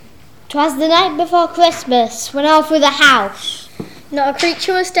'Twas the night before Christmas, when all through the house not a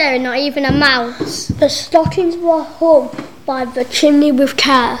creature was stirring, not even a mouse. The stockings were hung by the chimney with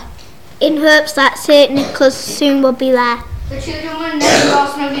care, in hopes that St. Nicholas soon would be there. The children were never all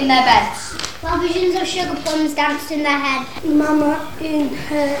snug in their beds, while visions of sugar plums danced in their head. Mama in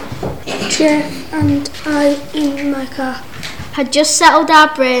her chair and I in my car had just settled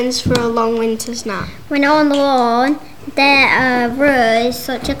our brains for a long winter's nap. When on the lawn there arose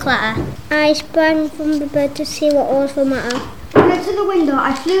such a clatter, I sprang from the bed to see what was the matter. I went to the window,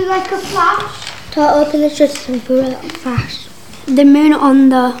 I flew like a flash, tore open the shutters and threw it fast. The moon on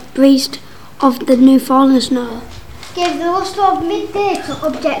the breeze of the new fallen snow gave the lustre of midday to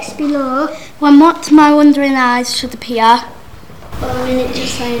objects below, when what my wondering eyes should appear. Oh, in it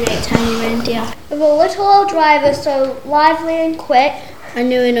just lay a tiny reindeer, with a little old driver so lively and quick, I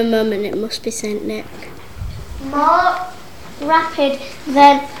knew in a moment it must be St. Nick. More rapid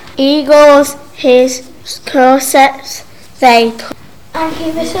than eagles his corsets they took, and he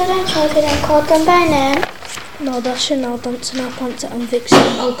whistled and shouted and called them by name. No Dasher, no Dancer, no Prancer and Vixen,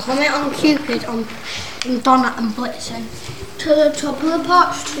 on Comet, on Cupid, on Donna and Blitzen, to the top of the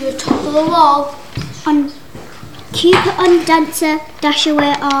porch, to the top of the wall, on Cupid and Dancer, dash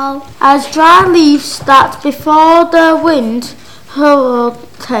away all, as dry leaves that before the wind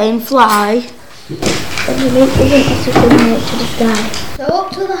hurricane fly. But the wind isn't as a good note to the sky. So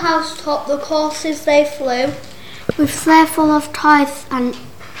up to the housetop the coursers they flew, with sleigh full of toys and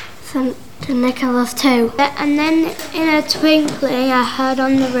St. Nicholas too. And then in a twinkling I heard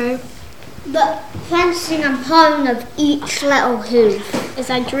on the roof the fencing and pawing of each little hoof. As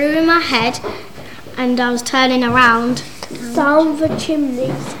I drew in my head and I was turning around, down the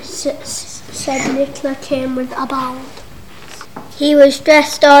chimney said Nicola came with a bound. He was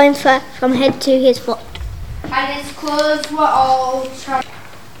dressed all in fur from head to his foot, and his clothes were all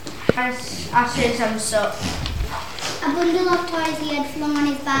as ashes and soot. A bundle of toys he had flung on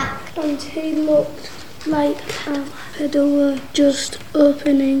his back, and he looked like a peddler just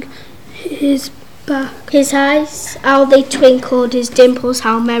opening his back. His eyes, how they twinkled, his dimples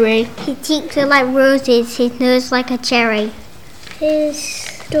how merry. His cheeks were like roses, his nose like a cherry. His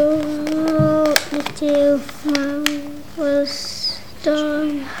little mouth was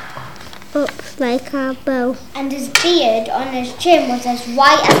done up like a bow, and his beard on his chin was as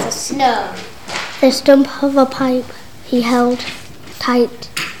white as the snow. The stump of a pipe he held tight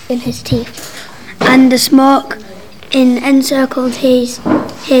in his teeth, and the smoke encircled his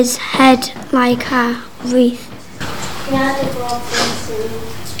head like a wreath. He had a broad face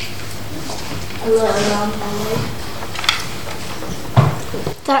and a little round belly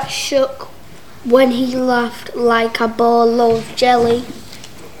that shook when he laughed like a ball of jelly.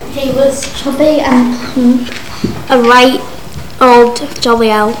 He was chubby and plump, a right old jolly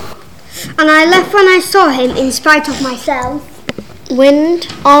owl. And I left when I saw him in spite of myself. Wind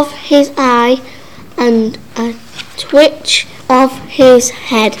of his eye and a twitch of his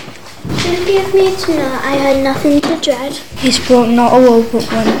head. Just give me to know I had nothing to dread. He spoke not a word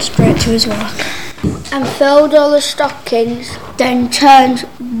but went straight to his work, and filled all the stockings, then turned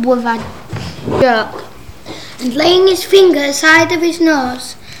with a jerk, and laying his finger aside of his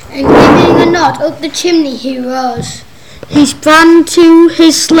nose, and giving a nod up the chimney he rose. He sprang to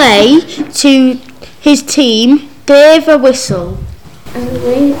his sleigh, to his team, gave a whistle, and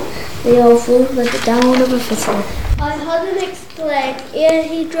away they all flew like the down of a thistle. I heard him exclaim, ere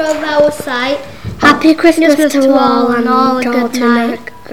he drove out of sight, Happy Christmas to all and all a good night.